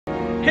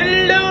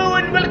Hello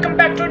and welcome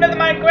back to another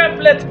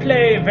Minecraft Let's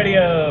Play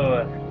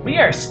video! We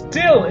are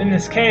still in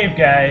this cave,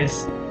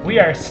 guys. We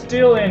are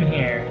still in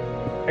here.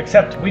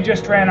 Except we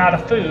just ran out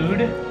of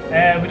food,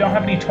 and we don't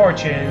have any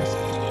torches,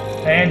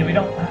 and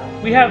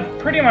we have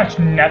pretty much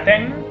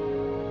nothing.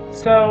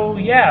 So,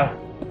 yeah.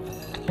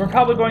 We're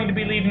probably going to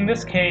be leaving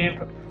this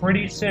cave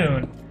pretty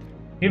soon.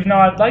 Even though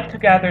I'd like to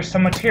gather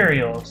some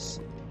materials.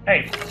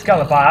 Hey,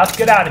 Skelebob,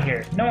 get out of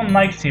here. No one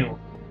likes you,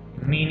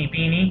 meanie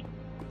beanie.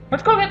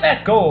 Let's go get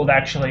that gold,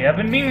 actually. I've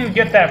been meaning to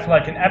get that for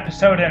like an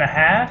episode and a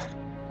half.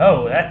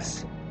 Oh,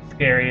 that's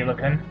scary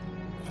looking.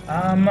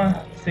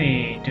 Let's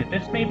see. Do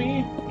this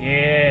maybe?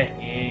 Yeah.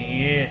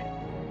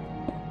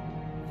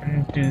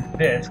 And do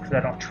this, because I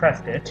don't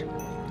trust it.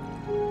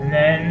 And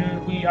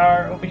then we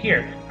are over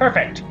here.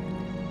 Perfect.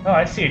 Oh,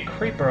 I see a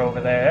creeper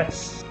over there. That's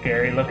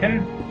scary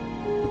looking.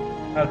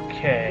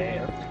 Okay,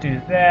 let's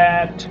do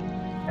that.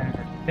 And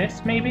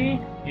this maybe?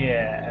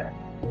 Yeah.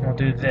 We'll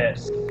do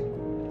this.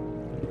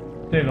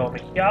 Dig over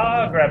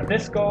here, grab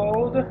this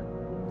gold,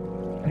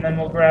 and then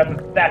we'll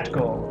grab that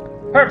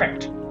gold.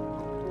 Perfect!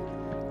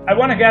 I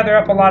want to gather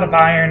up a lot of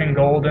iron and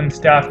gold and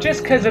stuff,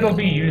 just because it'll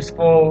be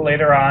useful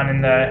later on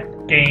in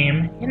the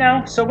game, you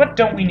know? So what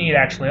don't we need,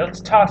 actually?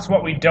 Let's toss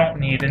what we don't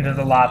need into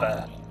the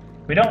lava.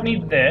 We don't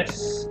need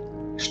this.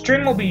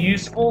 String will be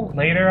useful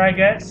later, I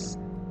guess.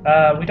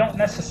 We don't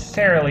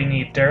necessarily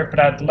need dirt, but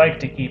I'd like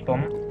to keep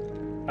them.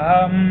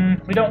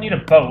 We don't need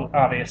a boat,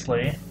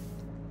 obviously.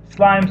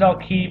 Slimes I'll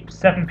keep,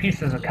 7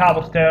 pieces of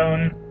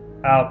cobblestone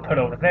I'll put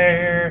over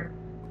there.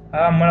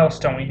 What else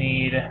don't we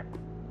need?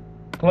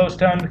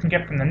 Glowstone we can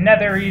get from the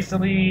nether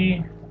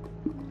easily.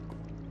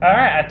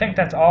 Alright, I think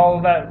that's all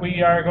that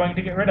we are going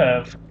to get rid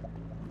of.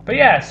 But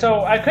yeah,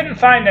 so I couldn't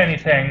find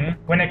anything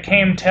when it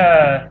came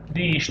to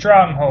the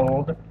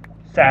stronghold,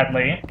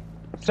 sadly.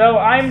 So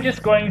I'm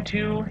just going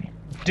to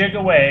dig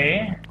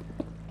away,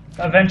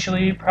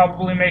 eventually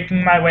probably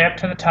making my way up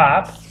to the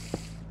top.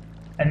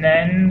 And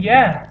then,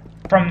 yeah.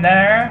 From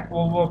there,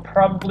 we'll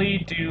probably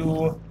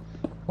do...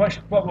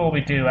 What will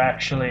we do,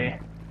 actually?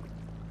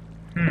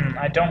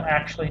 I don't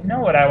actually know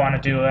what I want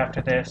to do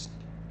after this.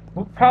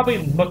 We'll probably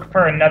look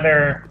for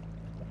another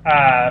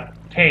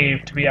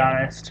cave, to be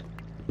honest.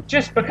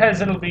 Just because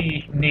it'll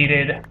be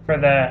needed for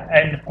the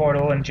end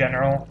portal in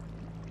general.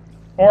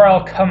 Or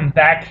I'll come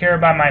back here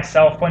by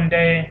myself one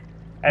day,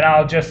 and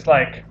I'll just,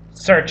 like,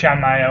 search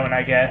on my own,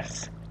 I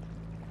guess.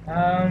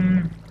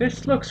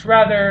 This looks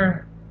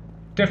rather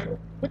different.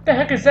 What the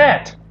heck is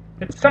that?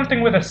 It's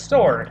something with a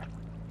sword.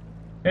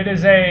 It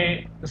is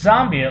a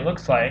zombie, it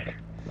looks like.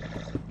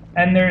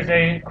 And there's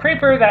a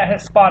creeper that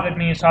has spotted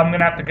me, so I'm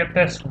gonna have to get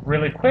this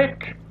really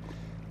quick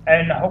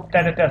and hope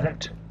that it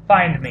doesn't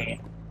find me.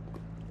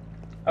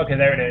 Okay,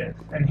 there it is.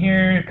 And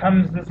here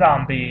comes the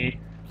zombie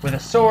with a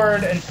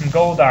sword and some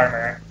gold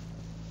armor.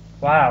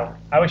 Wow,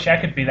 I wish I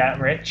could be that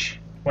rich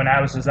when I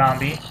was a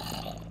zombie.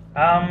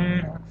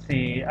 Let's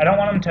see. I don't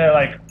want him to,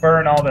 like,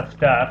 burn all the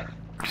stuff.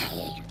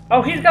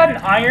 Oh, he's got an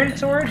iron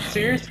sword?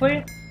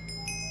 Seriously?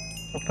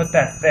 We'll put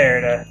that there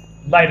to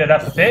light it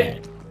up a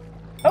bit.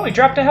 Oh, he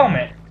dropped a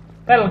helmet.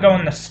 That'll go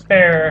in the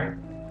spare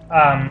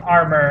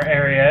armor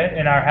area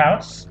in our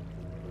house.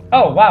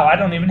 Oh, wow, I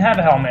don't even have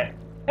a helmet.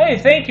 Hey,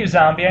 thank you,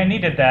 zombie. I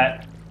needed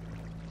that.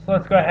 So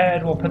let's go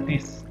ahead. We'll put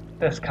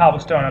this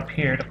cobblestone up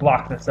here to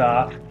block this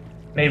off.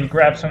 Maybe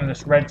grab some of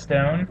this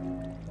redstone.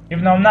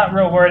 Even though I'm not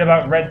real worried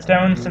about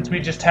redstone, since we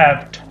just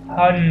have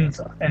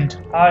tons and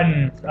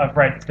tons of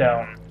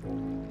redstone.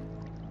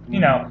 You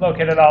know,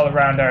 located all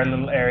around our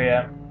little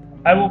area.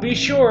 I will be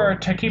sure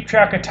to keep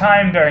track of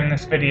time during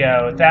this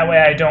video. That way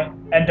I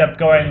don't end up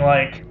going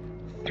like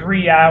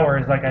 3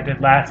 hours like I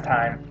did last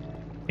time.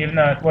 Even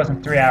though it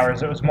wasn't 3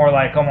 hours, it was more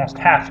like almost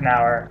half an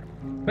hour.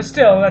 But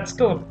still, that's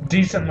still a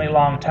decently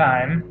long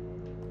time.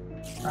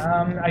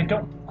 I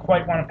don't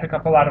quite want to pick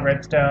up a lot of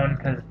redstone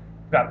because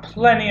we've got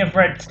plenty of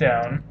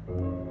redstone.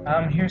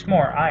 Here's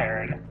more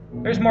iron.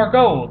 There's more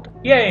gold.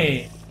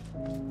 Yay!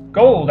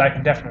 Gold I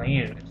can definitely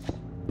use.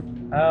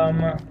 I'm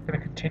gonna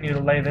continue to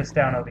lay this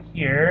down over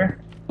here.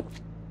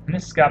 And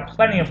this has got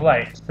plenty of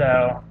light,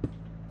 so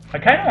I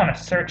kind of want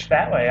to search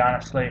that way,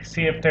 honestly.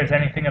 See if there's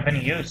anything of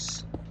any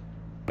use.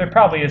 There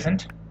probably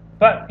isn't,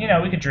 but, you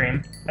know, we could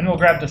dream. And we'll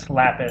grab this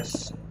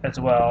lapis as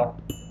well.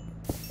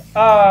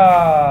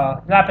 Oh,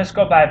 lapis,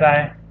 go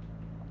bye-bye.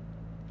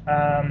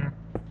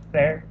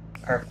 There.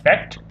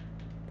 Perfect.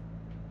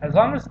 As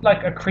long as,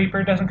 like, a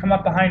creeper doesn't come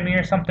up behind me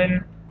or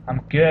something,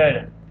 I'm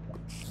good.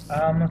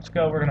 Let's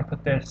go. We're gonna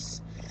put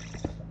this...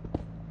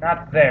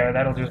 Not there,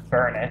 that'll just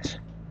burn it.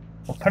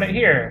 We'll put it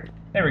here.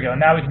 There we go,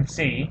 now we can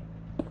see.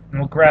 And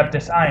we'll grab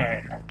this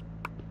iron.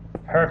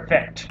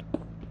 Perfect.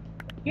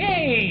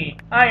 Yay!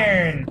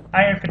 Iron!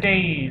 Iron for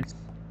days!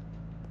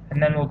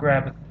 And then we'll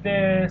grab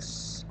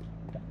this.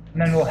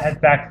 And then we'll head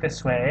back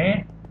this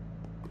way.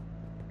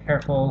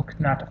 Careful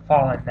not to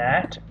fall in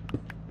that.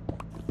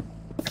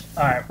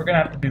 Alright, we're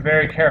gonna have to be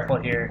very careful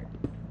here.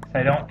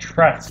 I don't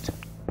trust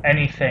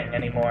anything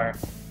anymore.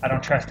 I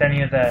don't trust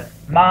any of the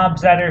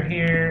mobs that are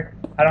here.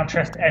 I don't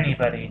trust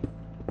anybody.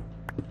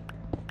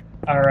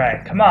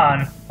 Alright, come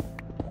on.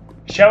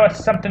 Show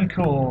us something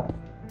cool.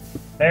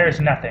 There's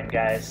nothing,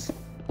 guys.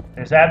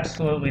 There's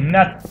absolutely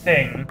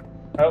nothing.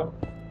 Oh,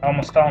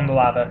 almost fell in the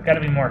lava.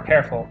 Gotta be more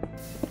careful.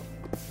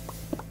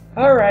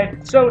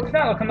 Alright, so it's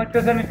not looking like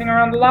there's anything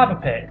around the lava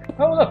pit.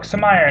 Oh look,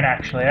 some iron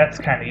actually. That's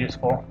kind of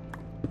useful.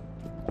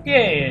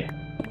 Yay!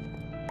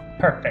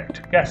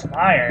 Perfect. Got some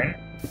iron.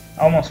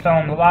 Almost fell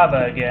in the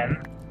lava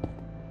again.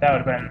 That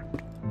would have been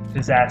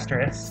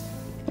disastrous.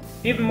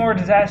 Even more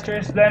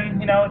disastrous than,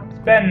 you know, it's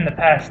been in the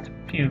past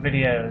few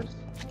videos.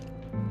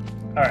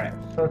 Alright,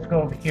 so let's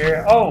go over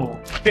here. Oh,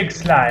 big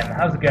slime.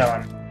 How's it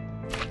going?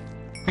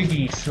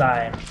 Biggie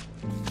slime.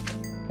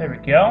 There we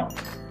go.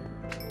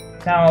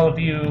 Now all of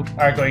you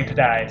are going to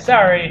die.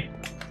 Sorry.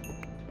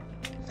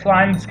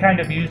 Slime's kind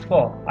of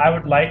useful. I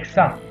would like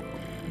some.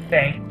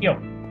 Thank you.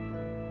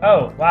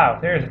 Oh, wow,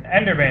 there's an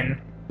Enderman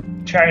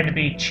trying to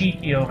be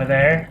cheeky over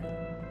there.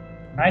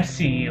 I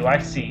see you, I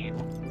see you.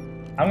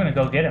 I'm gonna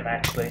go get him,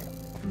 actually.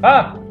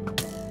 Ah!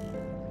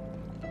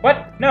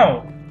 What?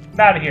 No! Get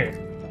out of here.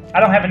 I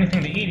don't have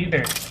anything to eat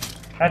either.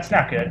 That's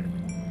not good.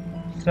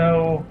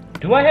 So,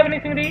 do I have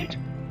anything to eat?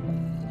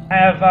 I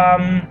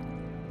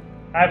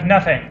have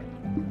nothing.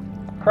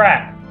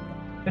 Crap.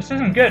 This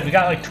isn't good. We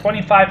got like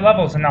 25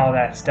 levels and all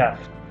that stuff.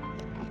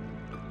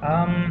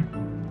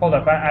 Hold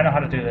up. I know how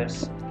to do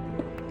this.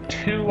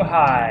 Too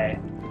high.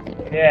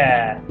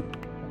 Yeah.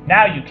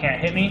 Now you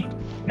can't hit me.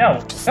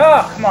 No.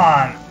 Oh, come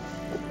on.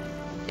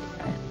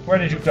 Where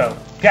did you go?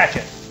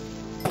 Gotcha.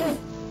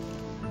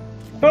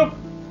 Boop.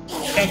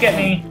 Can't get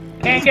me.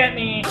 Can't get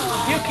me.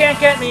 You can't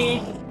get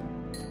me.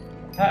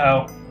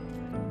 Uh-oh.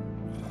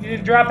 You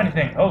didn't drop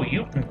anything. Oh,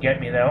 you can get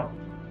me, though.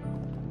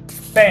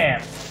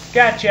 Bam.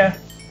 Gotcha.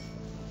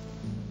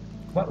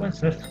 What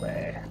was this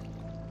way?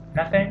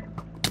 Nothing?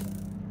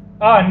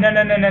 Oh, no,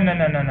 no, no, no, no,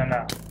 no, no, no,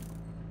 no.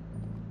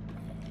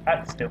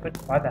 That's stupid.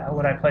 Why the hell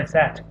would I place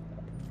that?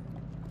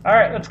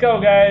 Alright, let's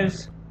go,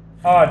 guys.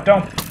 Oh,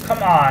 don't...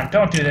 Come on.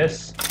 Don't do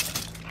this.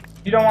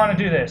 You don't want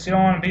to do this. You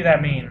don't want to be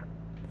that mean.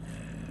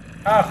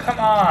 Oh, come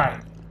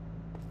on.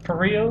 For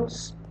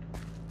reals?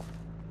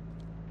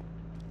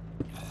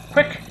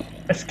 Quick!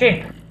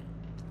 Escape!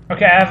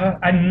 Okay,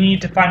 I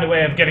need to find a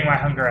way of getting my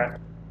hunger up.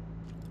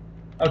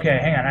 Okay,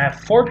 hang on. I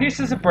have 4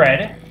 pieces of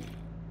bread.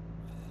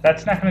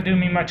 That's not going to do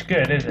me much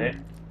good, is it?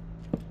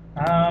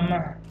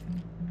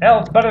 Hell,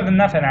 it's better than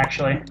nothing,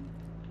 actually.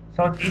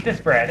 So let's eat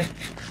this bread.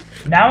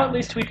 Now at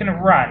least we can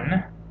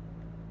run.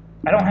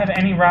 I don't have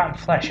any rotten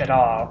flesh at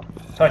all.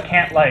 So I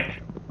can't,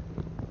 like,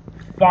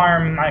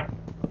 farm my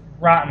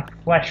rotten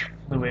flesh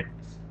fluids.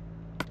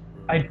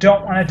 I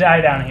don't want to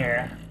die down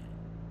here.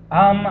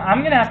 I'm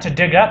going to have to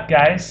dig up,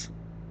 guys.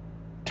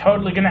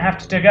 Totally going to have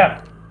to dig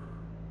up.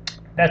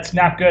 That's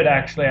not good,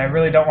 actually. I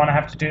really don't want to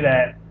have to do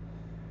that.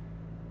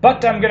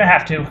 But I'm going to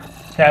have to,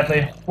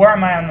 sadly. Where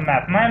am I on the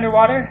map? Am I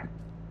underwater?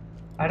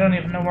 I don't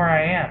even know where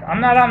I am. I'm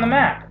not on the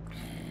map.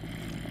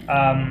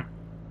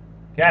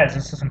 Guys,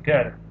 this isn't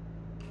good.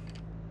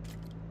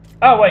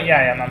 Oh, wait, yeah,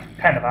 I am. I'm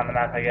kind of on the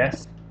map, I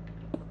guess.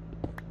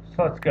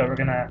 So let's go. We're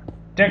going to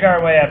dig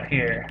our way up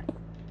here.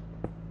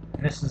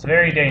 This is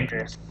very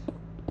dangerous.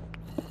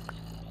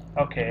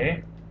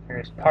 Okay,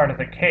 here's part of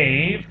the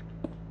cave.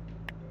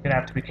 Gonna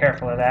have to be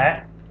careful of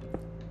that.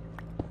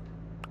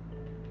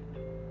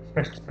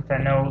 Especially since I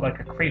know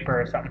like a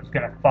creeper or something's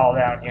gonna fall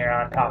down here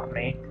on top of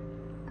me.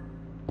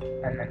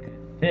 And then do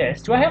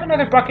this. Do I have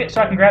another bucket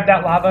so I can grab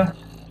that lava?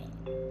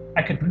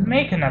 I could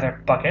make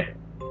another bucket,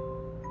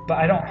 but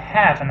I don't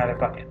have another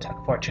bucket,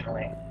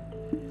 unfortunately.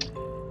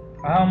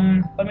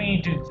 Let me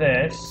do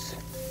this.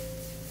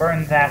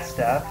 Burn that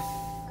stuff.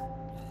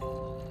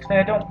 Actually,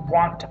 I don't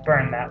want to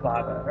burn that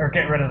lava, or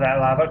get rid of that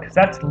lava, because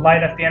that's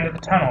light at the end of the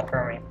tunnel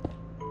for me.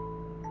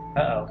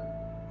 Uh-oh.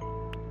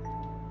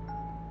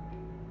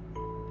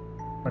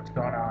 What's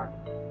going on?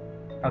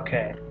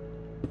 Okay.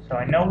 So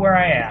I know where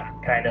I am,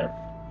 kind of.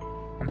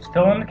 I'm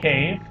still in the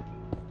cave,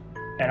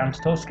 and I'm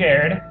still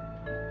scared,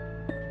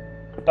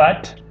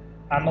 but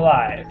I'm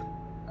alive.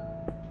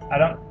 I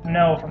don't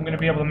know if I'm going to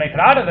be able to make it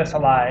out of this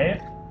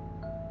alive.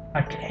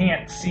 I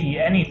can't see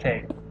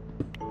anything.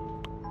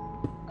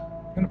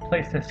 I'm going to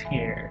place this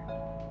here.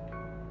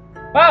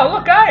 Wow,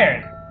 look,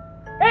 iron!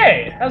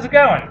 Hey, how's it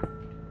going?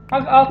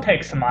 I'll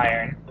take some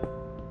iron.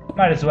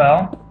 Might as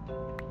well.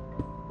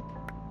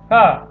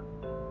 Huh.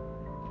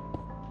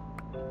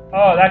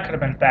 Oh, that could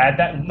have been bad.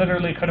 That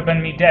literally could have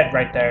been me dead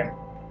right there.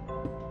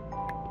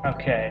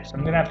 Okay, so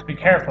I'm going to have to be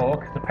careful,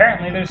 because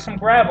apparently there's some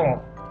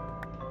gravel.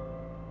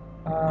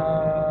 I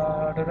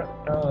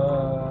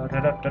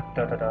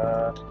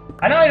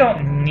know I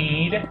don't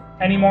need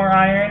any more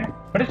iron,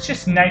 but it's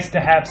just nice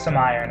to have some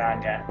iron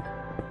on ya.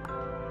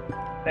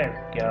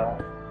 There we go.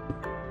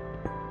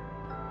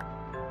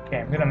 Okay,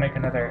 I'm gonna make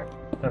another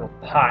little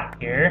pot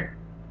here.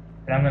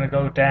 And I'm gonna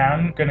go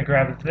down, gonna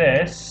grab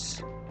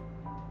this.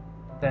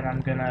 Then I'm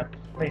gonna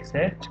place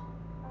it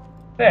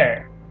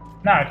there.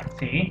 Now I can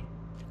see.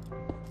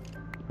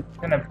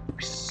 I'm gonna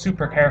be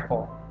super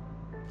careful.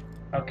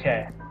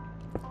 Okay.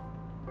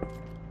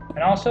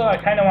 And also, I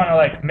kind of want to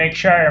like make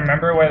sure I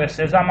remember where this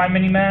is on my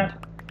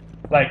mini-map.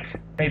 Like,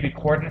 maybe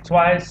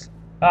coordinates-wise.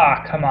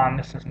 Ah, come on,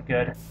 this isn't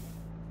good.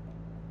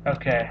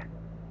 Okay.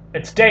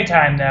 It's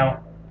daytime, though.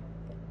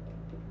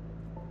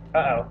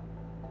 Uh-oh.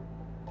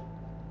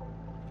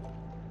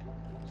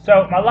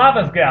 So, my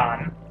lava's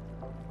gone.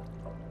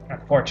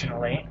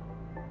 Unfortunately.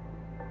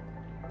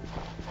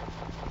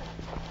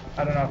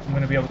 I don't know if I'm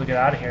going to be able to get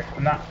out of here.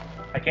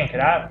 I can't get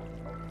out.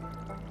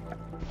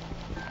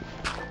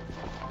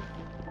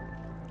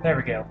 There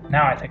we go.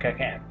 Now I think I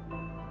can.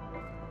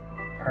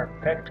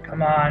 Perfect.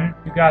 Come on.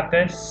 You got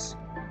this.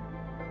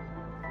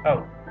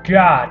 Oh,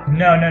 God.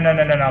 No, no, no,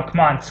 no, no, no. Come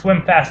on.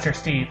 Swim faster,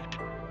 Steve.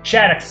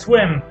 Shattuck,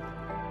 swim.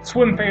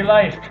 Swim for your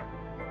life.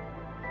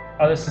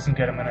 Oh, this isn't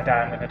good. I'm going to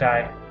die. I'm going to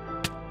die.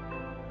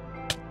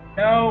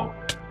 No.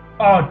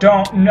 Oh,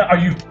 don't. No. Are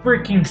you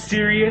freaking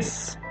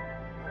serious?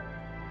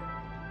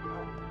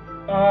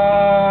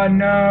 Oh,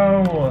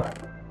 no.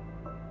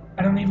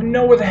 I don't even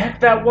know where the heck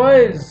that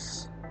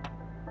was.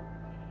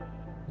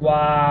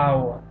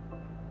 Wow.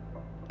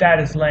 That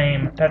is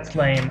lame. That's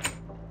lame.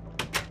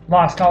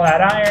 Lost all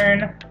that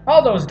iron,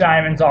 all those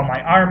diamonds, all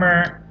my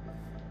armor.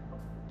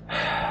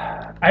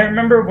 I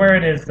remember where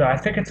it is, though. I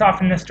think it's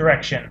off in this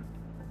direction.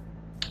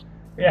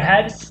 It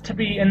has to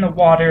be in the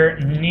water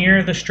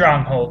near the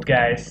stronghold,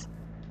 guys.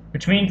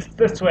 Which means it's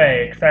this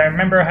way, because I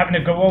remember having to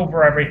go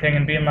over everything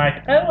and being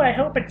like, oh, I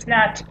hope it's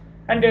not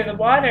under the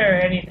water or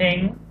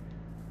anything.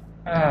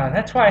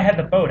 That's why I had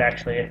the boat,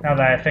 actually, now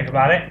that I think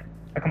about it.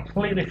 I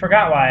completely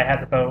forgot why I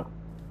had the boat.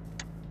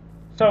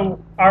 So,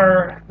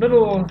 our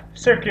little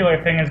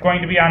circular thing is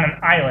going to be on an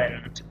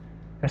island.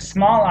 A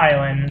small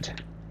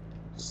island,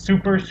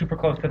 super, super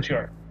close to the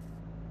shore.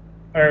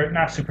 Or,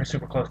 not super,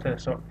 super close to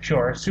the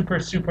shore. Super,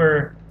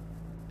 super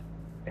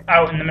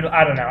out in the middle.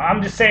 I don't know.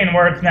 I'm just saying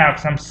words now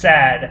because I'm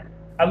sad.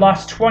 I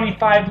lost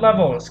 25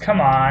 levels.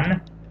 Come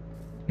on.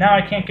 Now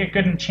I can't get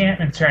good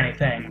enchantments or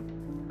anything.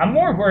 I'm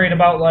more worried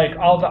about, like,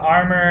 all the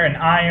armor and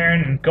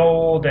iron and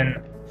gold and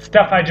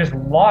stuff I just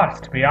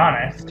lost, to be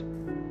honest.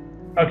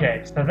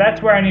 Okay, so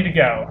that's where I need to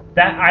go.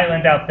 That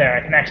island out there,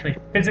 I can actually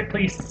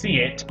physically see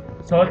it.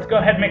 So let's go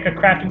ahead and make a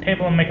crafting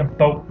table and make a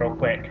boat real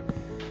quick.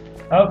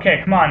 Okay,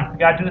 come on. We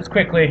gotta do this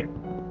quickly.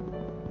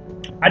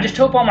 I just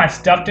hope all my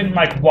stuff didn't,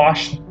 like,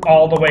 wash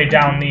all the way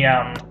down the,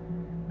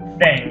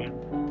 thing.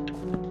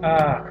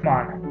 Come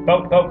on.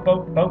 Boat, boat,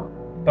 boat, boat,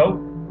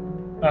 boat.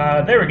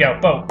 There we go.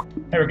 Boat.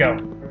 There we go.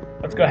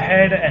 Let's go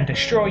ahead and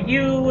destroy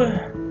you.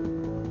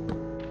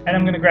 And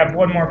I'm going to grab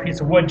one more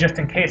piece of wood just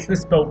in case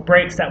this boat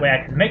breaks. That way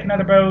I can make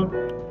another boat.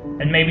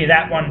 And maybe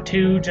that one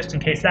too, just in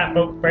case that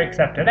boat breaks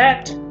after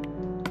that.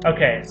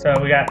 Okay, so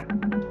we got...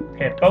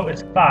 Okay, boat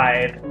is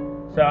 5.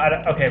 So,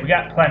 okay, we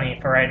got plenty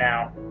for right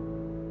now.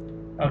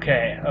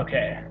 Okay,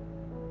 okay.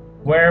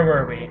 Where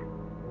were we?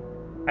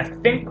 I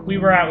think we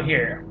were out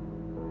here.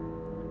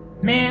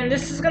 Man,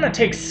 this is going to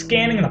take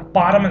scanning the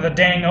bottom of the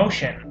dang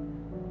ocean.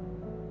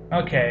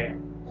 Okay,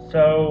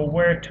 so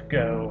where to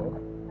go?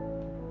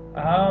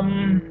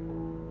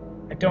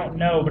 I don't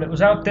know, but it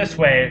was out this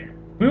way.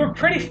 We were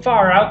pretty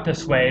far out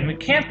this way, and we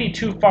can't be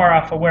too far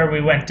off of where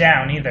we went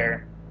down,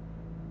 either.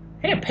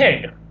 Hey, a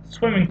pig.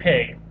 Swimming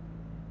pig.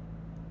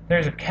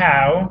 There's a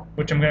cow,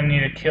 which I'm going to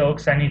need to kill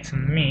because I need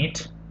some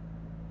meat.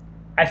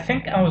 I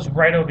think I was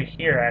right over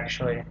here,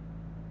 actually.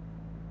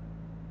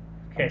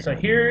 Okay, so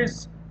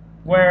here's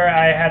where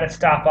I had to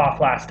stop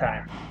off last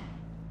time.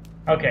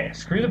 Okay,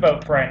 screw the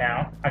boat for right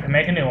now. I can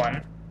make a new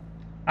one.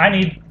 I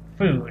need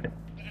food.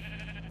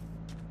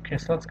 Okay,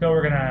 so let's go.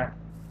 We're gonna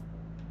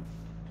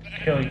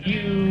kill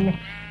you.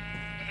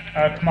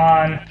 Come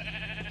on.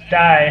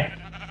 Die.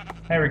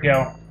 There we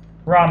go.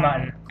 Raw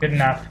mutton. Good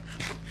enough.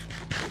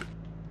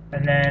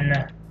 And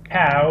then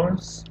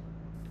cows.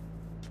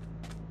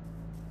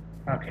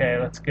 Okay,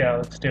 let's go.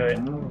 Let's do it.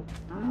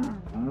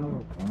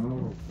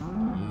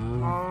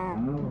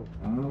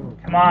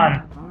 Come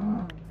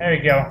on. There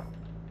you go.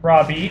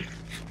 Raw beef.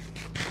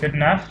 Good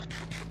enough.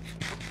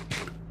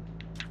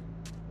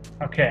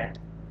 Okay.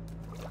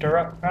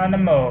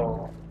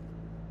 Geronimo.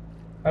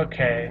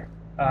 Okay.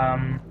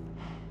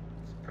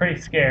 Pretty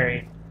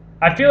scary.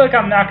 I feel like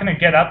I'm not gonna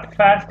get up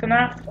fast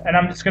enough, and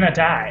I'm just gonna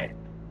die.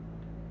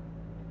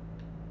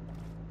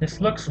 This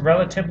looks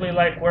relatively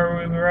like where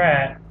we were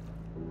at.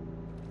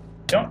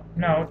 Don't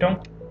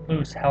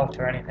lose health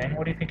or anything.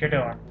 What do you think you're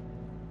doing?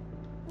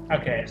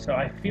 Okay, so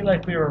I feel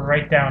like we were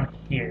right down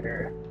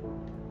here.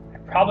 I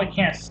probably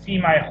can't see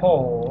my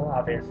hole,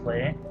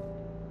 obviously.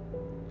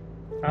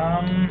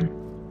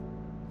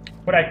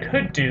 What I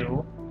could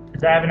do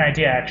is I have an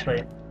idea,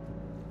 actually.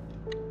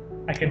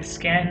 I can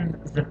scan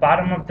the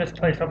bottom of this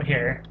place over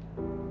here.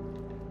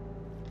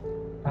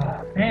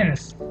 Oh, man,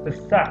 this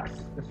sucks.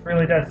 This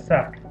really does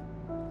suck.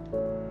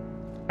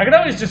 I could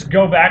always just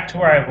go back to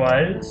where I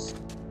was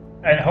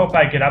and hope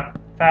I get up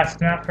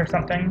fast enough or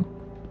something.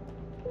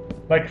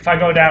 Like, if I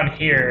go down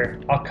here,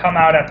 I'll come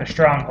out at the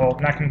stronghold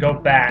and I can go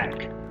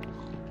back.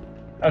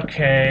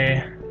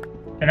 Okay.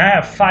 And I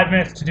have 5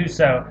 minutes to do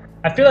so.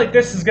 I feel like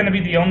this is going to be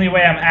the only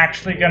way I'm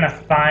actually going to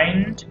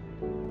find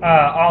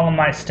all of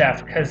my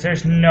stuff, because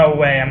there's no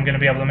way I'm going to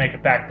be able to make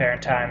it back there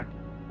in time.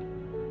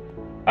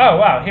 Oh,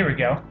 wow, here we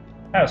go.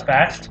 That was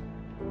fast.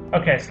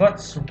 Okay, so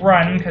let's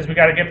run, because we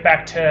gotta get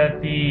back to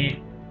the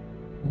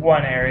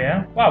one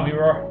area. Wow, we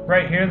were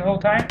right here the whole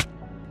time?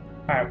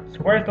 Alright, so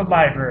where's the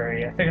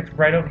library? I think it's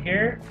right over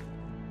here.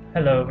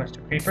 Hello,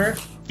 Mr. Creeper.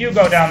 You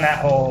go down that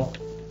hole.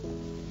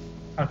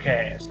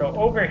 Okay, so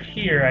over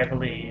here, I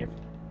believe.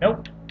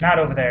 Nope, not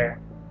over there.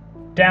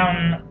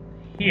 Down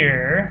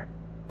here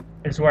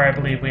is where I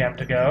believe we have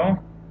to go.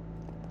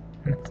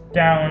 It's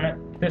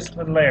down this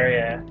little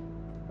area.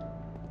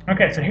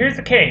 Okay, so here's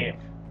the cave.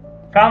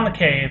 Found the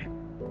cave.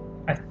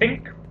 I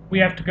think we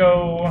have to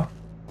go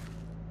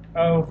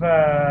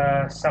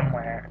over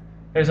somewhere.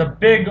 There's a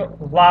big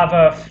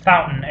lava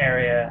fountain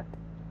area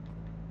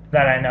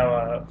that I know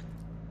of.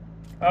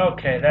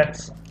 Okay,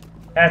 that's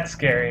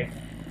scary.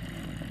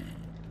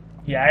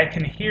 Yeah, I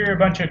can hear a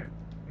bunch of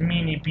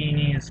meanie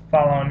beanies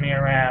following me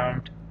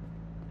around.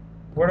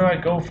 Where do I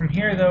go from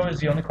here, though, is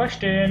the only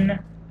question.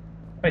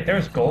 Wait, there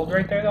was gold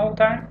right there the whole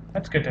time?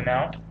 That's good to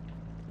know.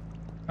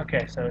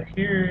 Okay, so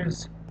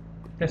here's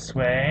this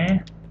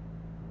way,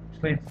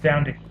 which leads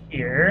down to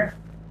here,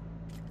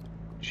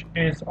 which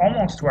is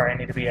almost where I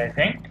need to be, I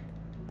think.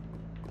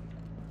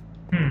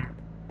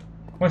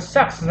 What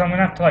sucks is I'm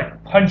gonna have to,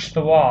 like, punch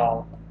the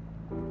wall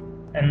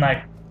and,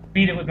 like,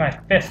 beat it with my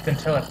fist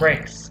until it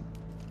breaks.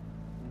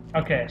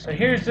 Okay, so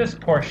here's this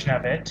portion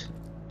of it,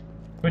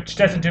 which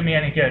doesn't do me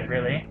any good,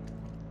 really.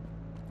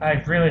 I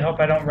really hope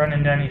I don't run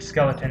into any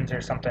skeletons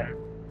or something.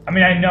 I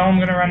mean, I know I'm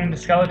gonna run into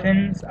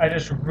skeletons, I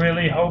just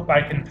really hope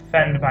I can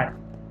fend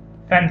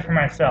for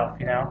myself,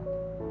 you know?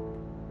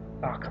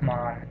 Oh, come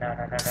on.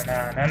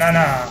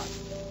 No.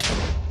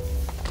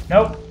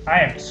 Nope, I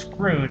am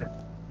screwed.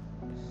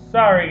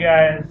 Sorry,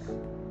 guys.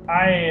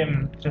 I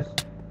am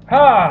just...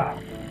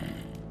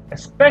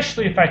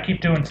 Especially if I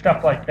keep doing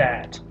stuff like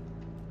that.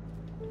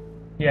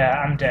 Yeah,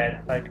 I'm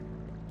dead. Like,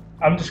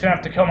 I'm just gonna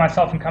have to kill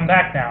myself and come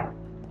back now.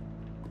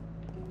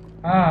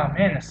 Ah,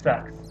 man, this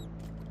sucks.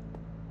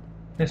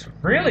 This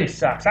really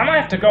sucks. I'm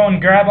gonna have to go and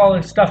grab all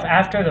this stuff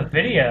after the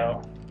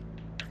video.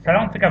 I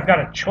don't think I've got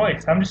a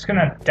choice. I'm just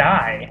gonna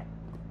die.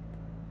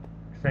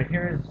 So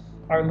here's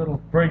our little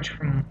bridge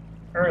from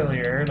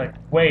earlier, like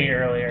way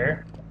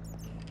earlier.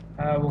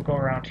 We'll go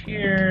around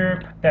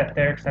here, put that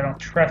there because I don't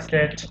trust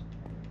it.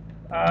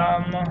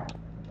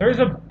 There's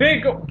a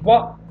big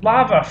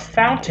lava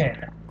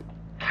fountain.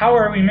 How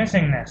are we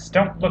missing this?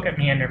 Don't look at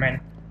me, Enderman.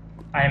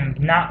 I'm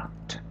not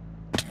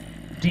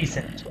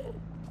decent.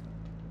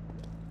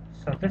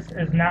 So this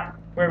is not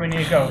where we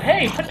need to go.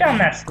 Hey, put down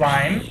that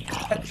slime.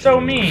 That's so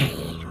mean.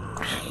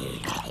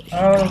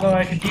 Although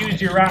I could use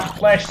your rotten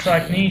flesh so I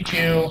can eat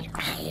you.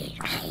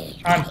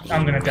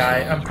 I'm gonna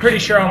die. I'm pretty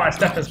sure all my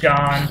stuff is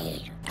gone.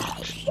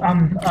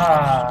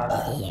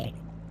 I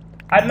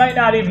might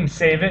not even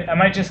save it. I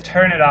might just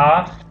turn it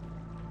off.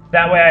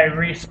 That way I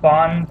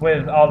respawn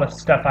with all the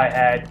stuff I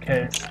had,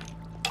 because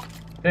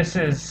this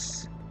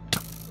is...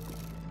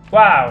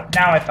 Wow,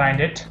 now I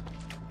find it.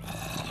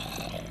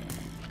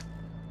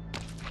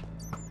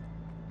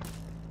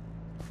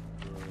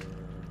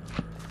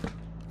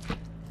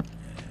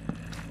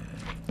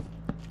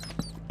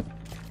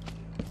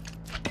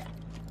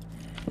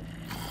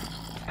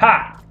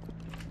 Ha!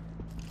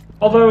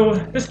 Although,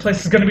 this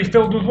place is going to be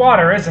filled with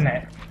water, isn't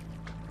it?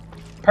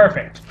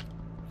 Perfect.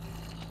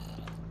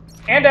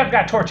 And I've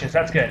got torches,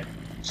 that's good.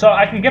 So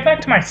I can get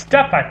back to my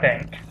stuff, I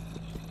think.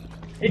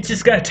 It's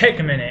just gonna take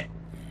a minute.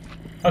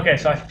 Okay,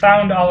 so I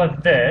found all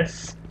of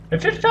this.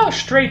 If it fell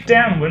straight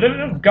down, would it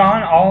have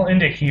gone all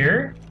into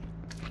here?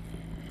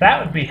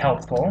 That would be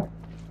helpful.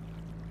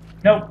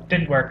 Nope,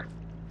 didn't work.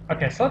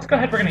 Okay, so let's go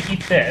ahead, we're gonna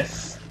eat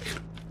this.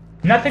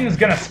 Nothing's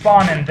gonna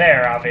spawn in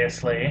there,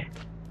 obviously.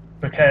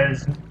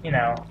 Because, you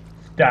know,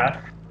 stuff.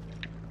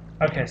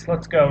 Okay, so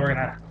let's go. We're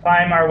gonna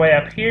climb our way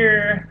up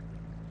here.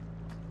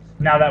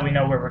 Now that we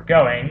know where we're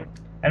going.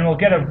 And we'll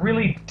get a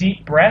really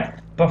deep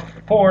breath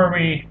before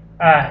we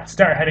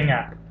start heading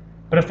up.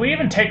 But if we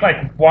even take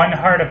like 1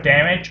 heart of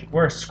damage,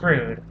 we're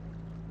screwed.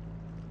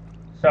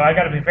 So I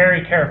gotta be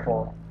very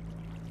careful.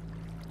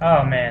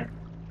 Oh man.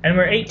 And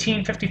we're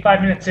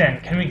 55 minutes in.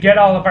 Can we get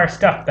all of our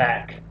stuff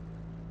back?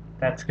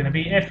 That's gonna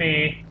be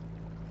iffy.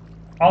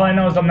 All I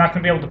know is I'm not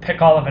gonna be able to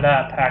pick all of it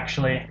up,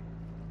 actually.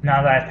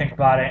 Now that I think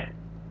about it.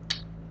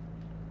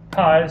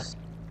 Pause.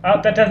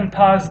 Oh, that doesn't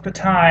pause the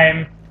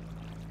time.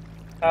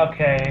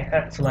 Okay,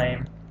 that's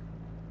lame.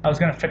 I was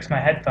gonna fix my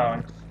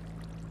headphones.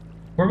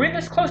 Were we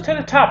this close to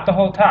the top the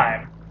whole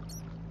time?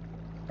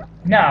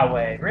 No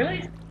way,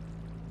 really?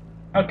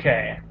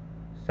 Okay,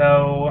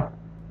 so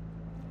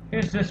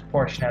here's this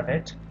portion of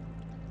it,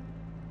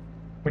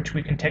 which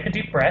we can take a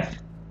deep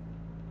breath,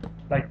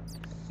 like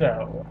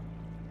so.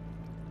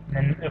 And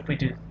then if we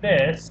do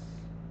this,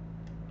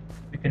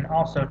 we can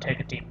also take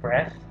a deep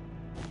breath,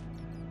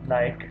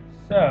 like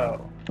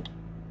so.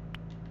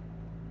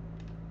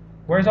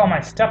 Where's all my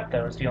stuff,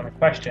 though, is the only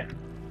question.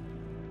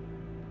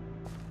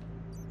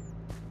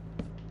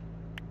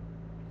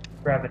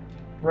 Grab a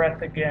deep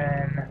breath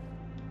again.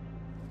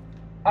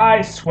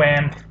 I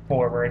swam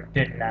forward,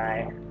 didn't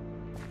I?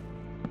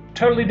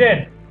 Totally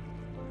did.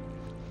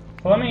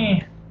 So let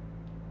me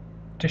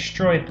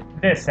destroy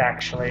this,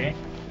 actually.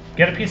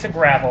 Get a piece of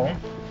gravel.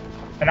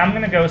 And I'm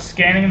gonna go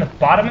scanning the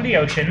bottom of the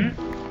ocean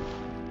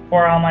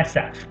for all my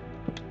stuff.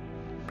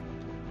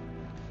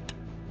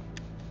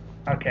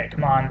 Okay,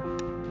 come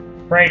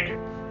on. Break.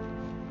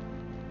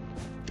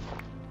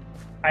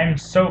 I'm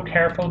so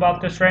careful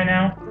about this right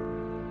now.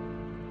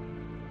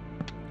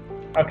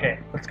 Okay,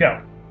 let's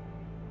go.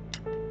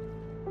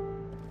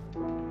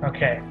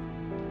 Okay.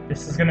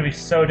 This is gonna be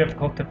so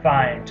difficult to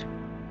find.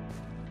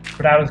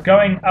 But I was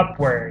going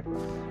upward.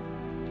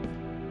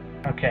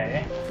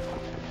 Okay.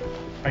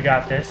 I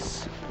got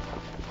this.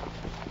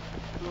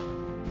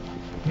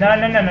 No,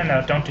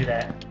 don't do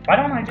that. Why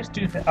don't I just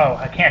do that? Oh,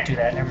 I can't do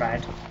that, never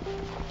mind.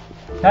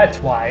 That's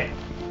why.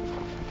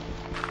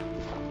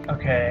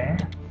 Okay.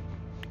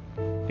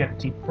 Get a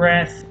deep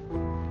breath.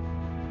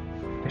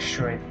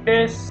 Destroy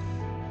this.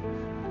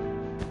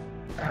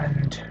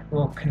 And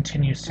we'll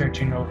continue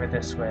searching over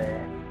this way.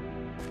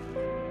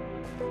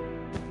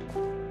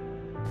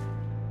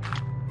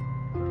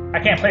 I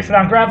can't place it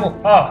on gravel.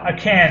 Oh, I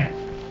can.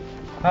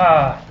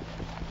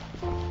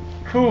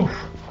 Whew.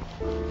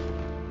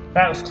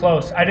 That was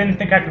close. I didn't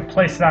think I could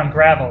place it on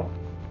gravel.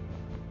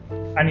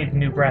 I need a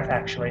new breath,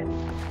 actually.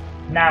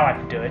 Now I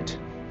can do it.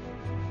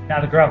 Now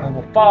the gravel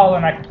will fall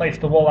and I can place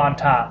the wool on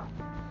top.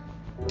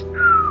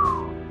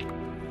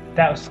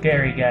 That was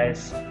scary,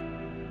 guys.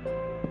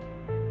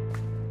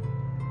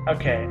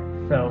 Okay,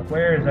 so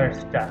where is our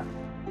stuff?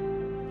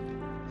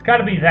 It's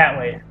gotta be that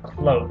way.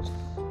 Close.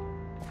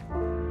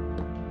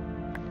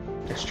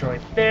 Destroy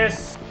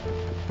this.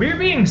 We're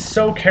being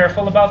so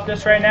careful about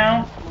this right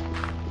now.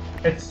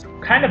 It's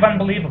kind of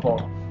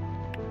unbelievable.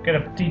 Get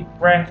a deep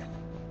breath.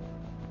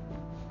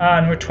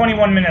 And we're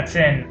 21 minutes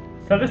in.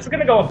 So this is going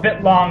to go a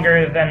bit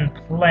longer than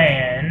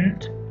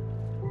planned.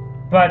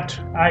 But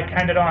I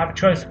kind of don't have a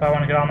choice if I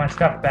want to get all my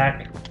stuff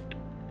back.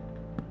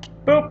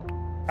 Boop.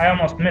 I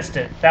almost missed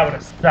it. That would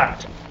have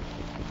sucked.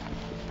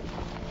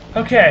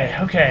 Okay.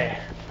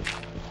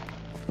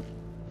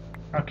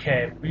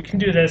 Okay, we can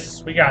do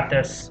this. We got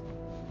this.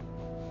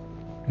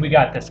 We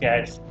got this,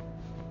 guys.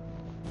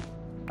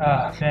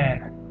 Oh,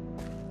 man.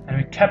 And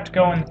we kept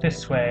going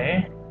this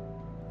way.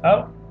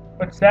 Oh,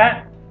 what's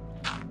that?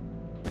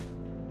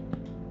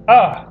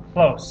 Oh,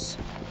 close.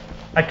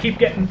 I keep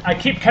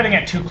cutting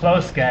it too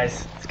close,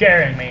 guys. It's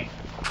scaring me.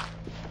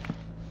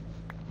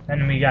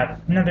 Then we got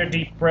another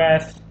deep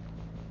breath.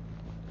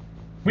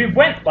 We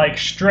went, like,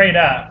 straight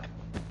up.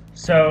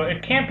 So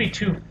it can't be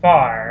too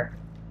far.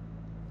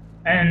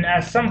 And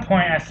at some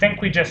point, I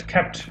think we just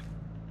kept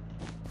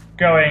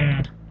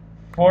going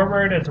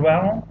forward as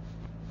well.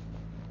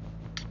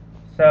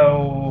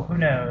 So, who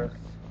knows?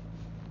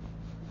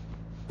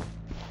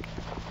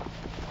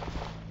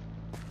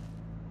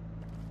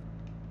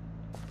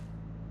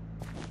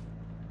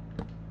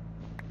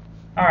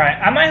 Alright,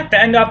 I might have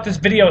to end off this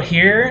video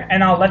here,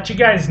 and I'll let you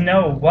guys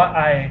know what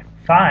I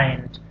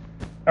find.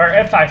 Or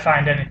if I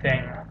find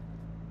anything.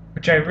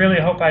 Which I really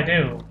hope I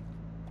do.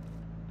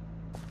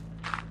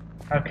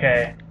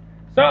 Okay.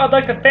 So I'd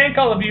like to thank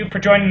all of you for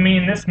joining me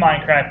in this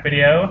Minecraft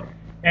video.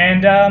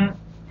 And,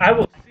 I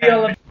will see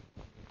all of you.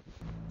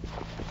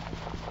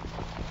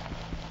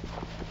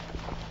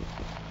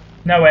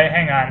 No way,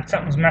 hang on.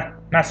 Something's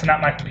messing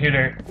up my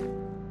computer.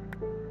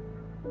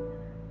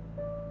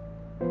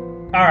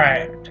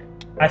 Alright.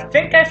 I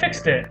think I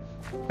fixed it.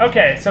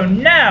 Okay, so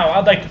now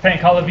I'd like to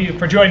thank all of you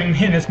for joining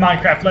me in this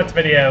Minecraft Let's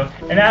video.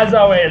 And as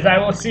always, I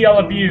will see all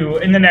of you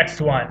in the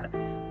next one.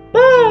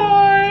 Bye!